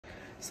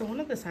So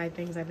one of the side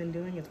things I've been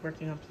doing is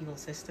working on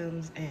people's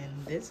systems, and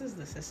this is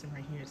the system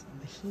right here. It's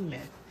the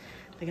Behemoth.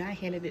 The guy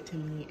handed it to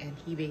me, and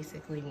he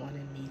basically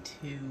wanted me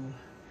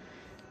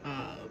to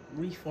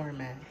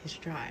reformat his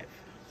drive.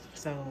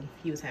 So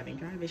he was having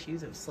drive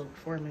issues, it was slow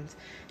performance.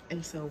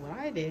 And so what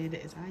I did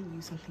is I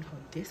used something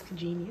called Disk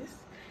Genius.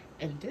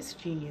 And Disk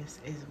Genius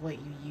is what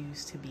you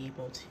use to be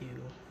able to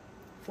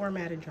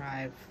format a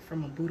drive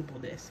from a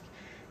bootable disk.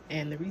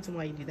 And the reason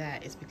why you do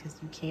that is because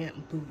you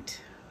can't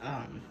boot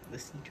the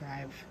C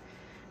drive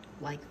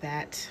like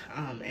that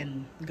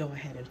and go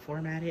ahead and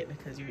format it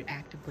because you're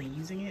actively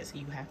using it. So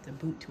you have to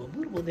boot to a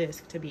bootable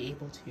disk to be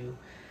able to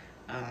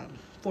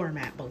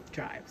format both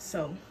drives.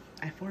 So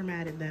I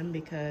formatted them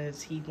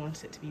because he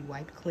wants it to be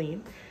wiped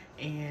clean,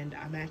 and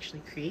I'm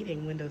actually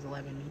creating Windows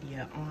 11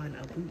 media on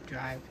a boot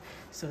drive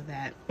so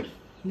that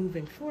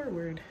moving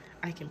forward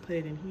I can put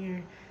it in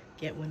here,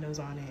 get Windows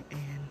on it,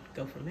 and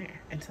go from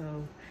there. And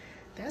so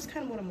that's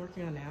kind of what I'm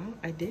working on now.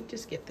 I did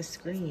just get the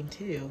screen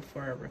too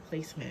for a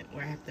replacement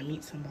where I have to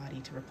meet somebody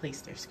to replace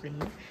their screen.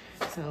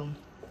 So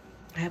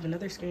I have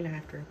another screen I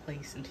have to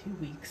replace in 2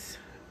 weeks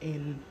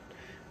in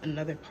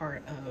another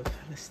part of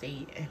the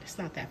state, and it's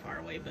not that far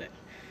away, but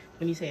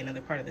when you say another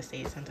part of the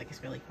state, it sounds like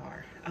it's really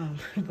far,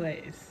 but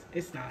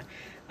it's not.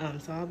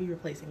 So I'll be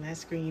replacing that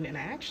screen, and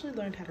I actually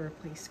learned how to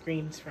replace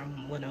screens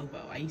from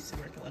Lenovo. I used to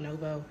work at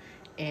Lenovo,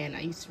 and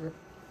I used to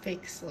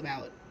fix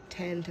about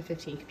 10 to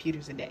 15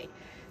 computers a day.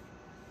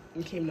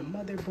 It came to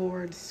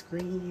motherboards,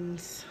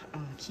 screens,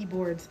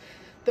 keyboards.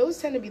 Those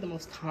tend to be the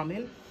most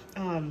common,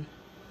 and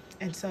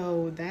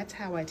so that's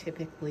how I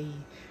typically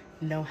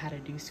know how to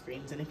do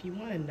screens. And if you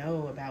want to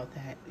know about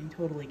that, you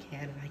totally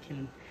can, and I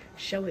can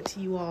show it to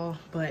you all,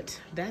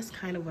 but that's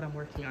kind of what I'm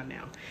working on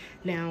now.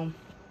 Now,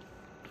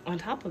 on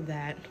top of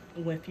that,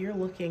 if you're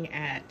looking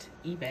at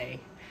eBay,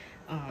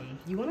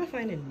 you want to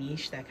find a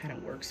niche that kind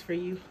of works for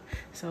you.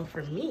 So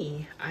for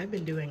me, I've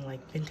been doing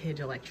like vintage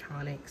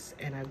electronics,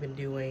 and I've been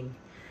doing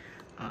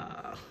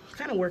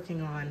kind of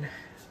working on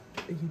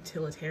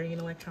utilitarian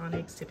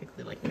electronics,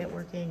 typically like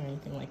networking or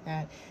anything like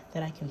that,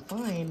 that I can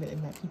find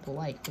and that people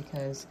like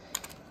because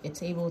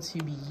it's able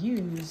to be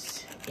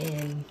used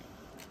in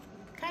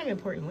kind of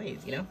important ways,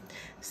 you know?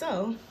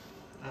 So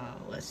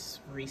let's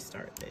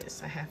restart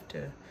this. I have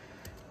to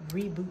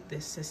reboot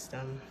this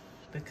system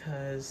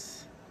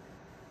because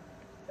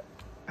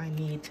I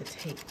need to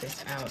take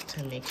this out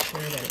to make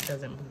sure that it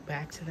doesn't boot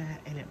back to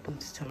that and it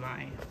boots to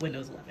my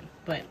Windows 11.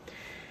 But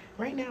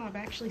right now, I've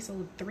actually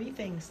sold 3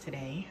 things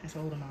today. I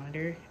sold a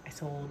monitor, I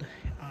sold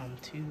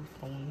 2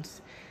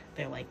 phones.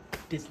 They're like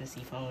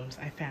businessy phones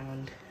I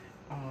found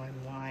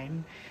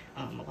online.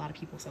 A lot of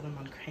people sell them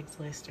on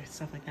Craigslist or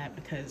stuff like that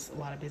because a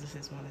lot of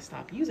businesses want to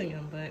stop using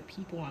them, but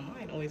people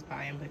online always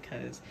buy them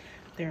because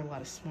there are a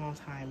lot of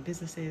small-time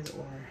businesses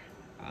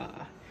or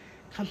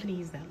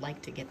companies that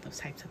like to get those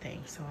types of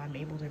things. So I'm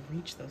able to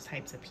reach those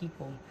types of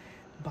people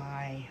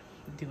by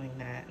doing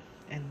that.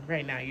 And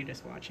right now you're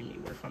just watching me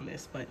work on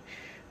this, but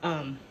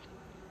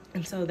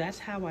and so that's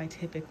how I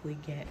typically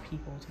get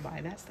people to buy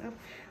that stuff.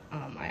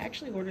 I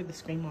actually ordered the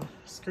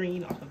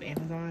screen off of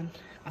Amazon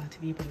to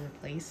be able to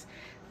replace.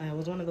 It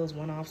was one of those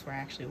one-offs where I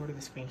actually ordered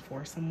the screen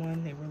for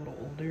someone. They were a little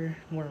older,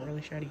 weren't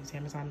really sure how to use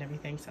Amazon and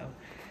everything. So,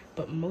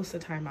 but most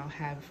of the time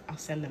I'll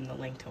send them the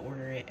link to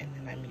order it, and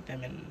then I meet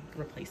them and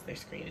replace their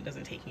screen. It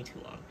doesn't take me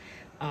too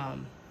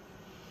long.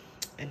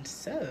 And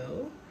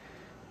so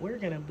we're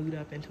gonna boot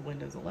up into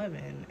Windows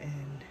 11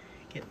 and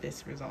get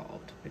this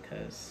resolved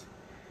because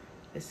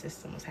this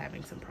system was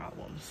having some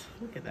problems.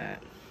 Look at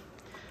that.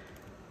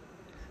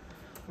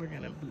 We're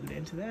gonna boot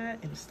into that,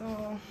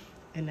 install,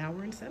 and now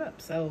we're in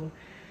setup. So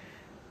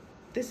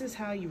this is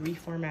how you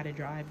reformat a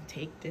drive. You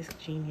take Disk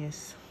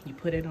Genius, you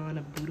put it on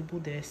a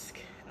bootable disk,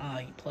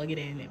 you plug it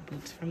in, it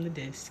boots from the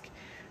disk.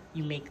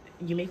 You make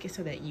it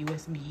so that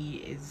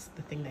USB is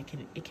the thing that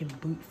it can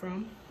boot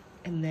from,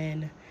 and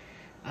then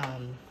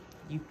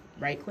you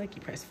right click,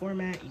 you press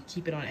format, you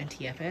keep it on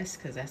NTFS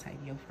because that's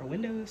ideal for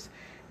Windows,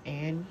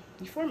 and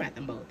you format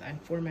them both. I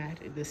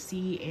formatted the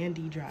C and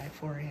D drive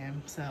for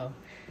him, so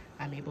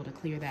I'm able to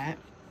clear that.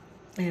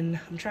 And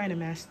I'm trying to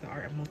master the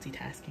art of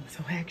multitasking,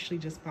 so I actually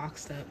just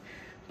boxed up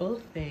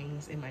both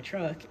things in my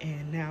truck,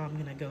 and now I'm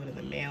gonna go to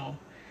the mail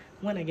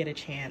when I get a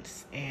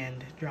chance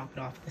and drop it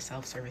off at the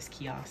self-service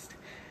kiosk.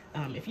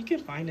 If you can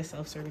find a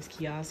self-service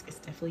kiosk, it's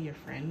definitely your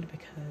friend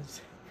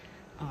because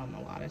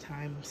a lot of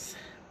times,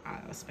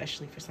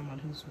 especially for someone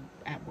who's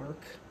at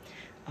work,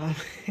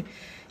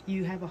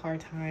 you have a hard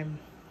time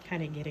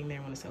kind of getting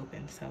there when it's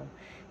open. So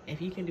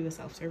if you can do a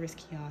self-service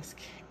kiosk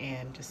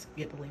and just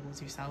get the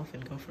labels yourself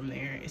and go from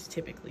there, it's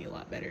typically a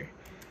lot better.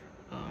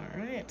 All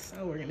right,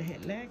 so we're gonna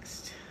hit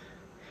next,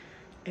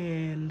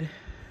 and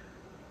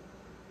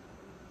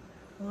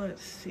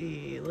let's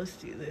see, let's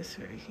do this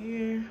right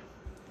here,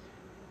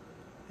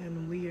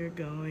 and we are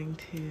going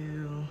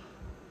to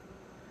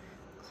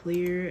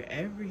clear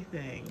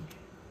everything.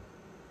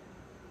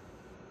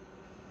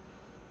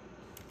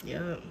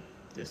 Yep,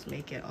 just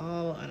make it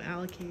all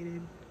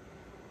unallocated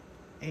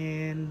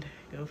and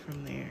go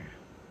from there.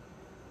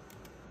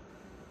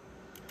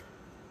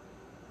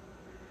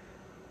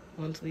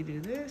 once we do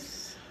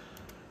this,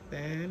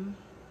 then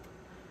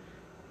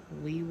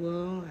we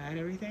will add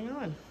everything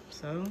on.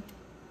 So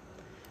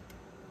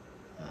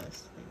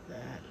let's leave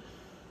that.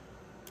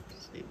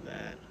 Just leave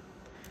that.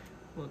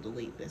 We'll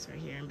delete this right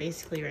here. And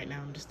basically right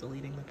now I'm just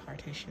deleting the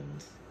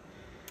partitions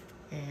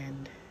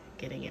and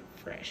getting it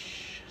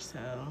fresh. So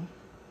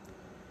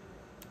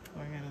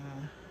we're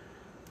gonna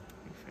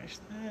refresh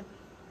that.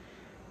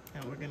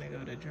 Now we're gonna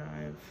go to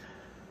drive.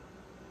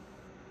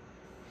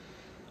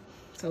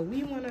 So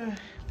we wanna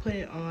put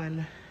it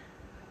on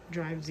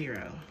drive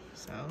 0.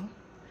 So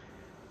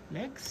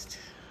next,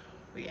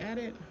 we add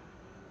it,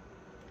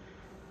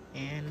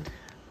 and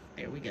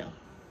there we go.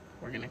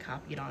 We're gonna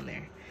copy it on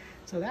there.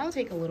 So that'll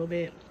take a little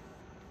bit.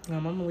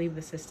 I'm gonna leave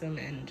the system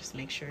and just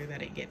make sure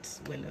that it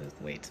gets Windows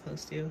the way it's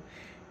supposed to,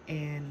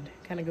 and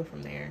kind of go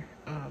from there.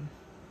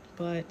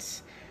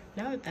 But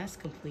now that that's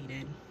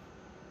completed,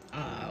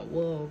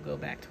 we'll go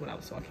back to what I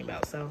was talking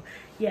about. So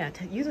yeah,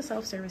 to use a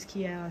self-service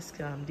kiosk,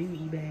 do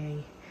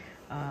eBay.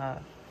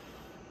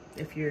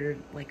 If you're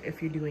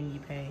doing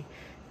eBay,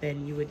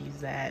 then you would use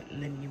that,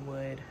 and then you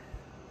would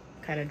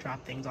kind of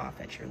drop things off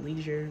at your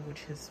leisure,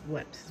 which is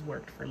what has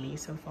worked for me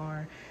so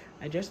far.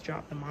 I just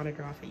dropped the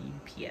monitor off at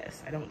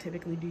UPS. I don't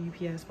typically do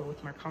UPS, but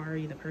with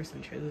Mercari, the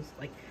person chose,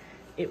 like,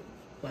 it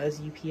was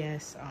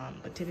UPS,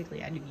 but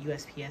typically I do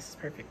USPS. Is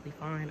perfectly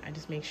fine. I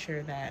just make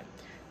sure that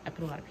I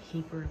put a lot of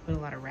paper, I put a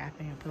lot of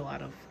wrapping, I put a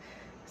lot of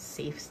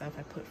safe stuff.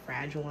 I put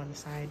fragile on the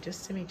side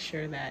just to make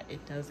sure that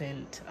it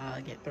doesn't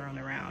get thrown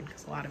around,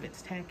 because a lot of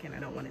it's tech and I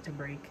don't want it to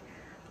break.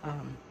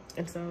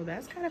 And so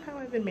that's kind of how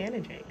I've been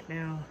managing.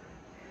 Now,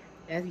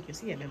 as you can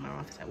see, I'm in my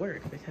office at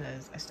work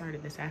because I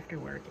started this after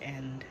work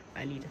and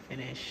I need to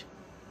finish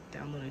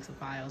downloading some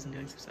files and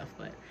doing some stuff.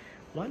 But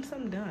once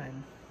I'm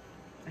done,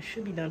 I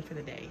should be done for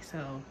the day.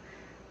 So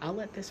I'll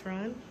let this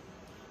run.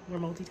 We're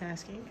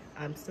multitasking.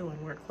 I'm still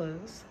in work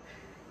clothes,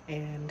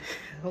 and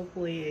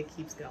hopefully it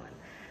keeps going.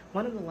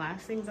 One of the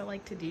last things I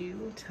like to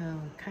do to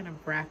kind of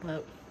wrap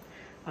up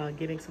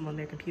getting someone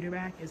their computer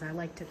back is I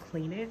like to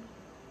clean it.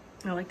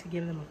 I like to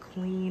give them a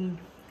clean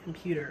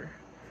computer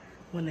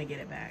when they get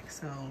it back.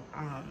 So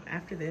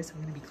after this,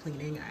 I'm gonna be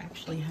cleaning. I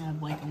actually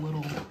have like a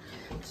little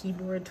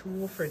keyboard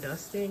tool for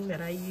dusting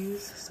that I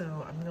use.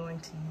 So I'm going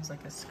to use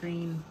like a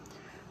screen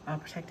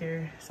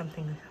protector,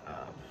 something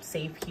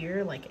safe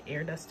here, like an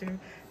air duster,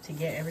 to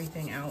get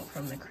everything out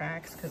from the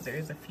cracks, because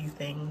there's a few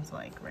things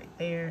like right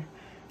there,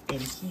 in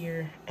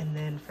here, and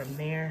then from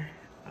there,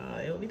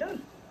 it will be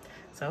done.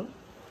 So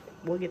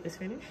we'll get this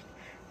finished,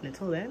 and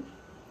until then,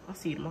 I'll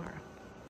see you tomorrow.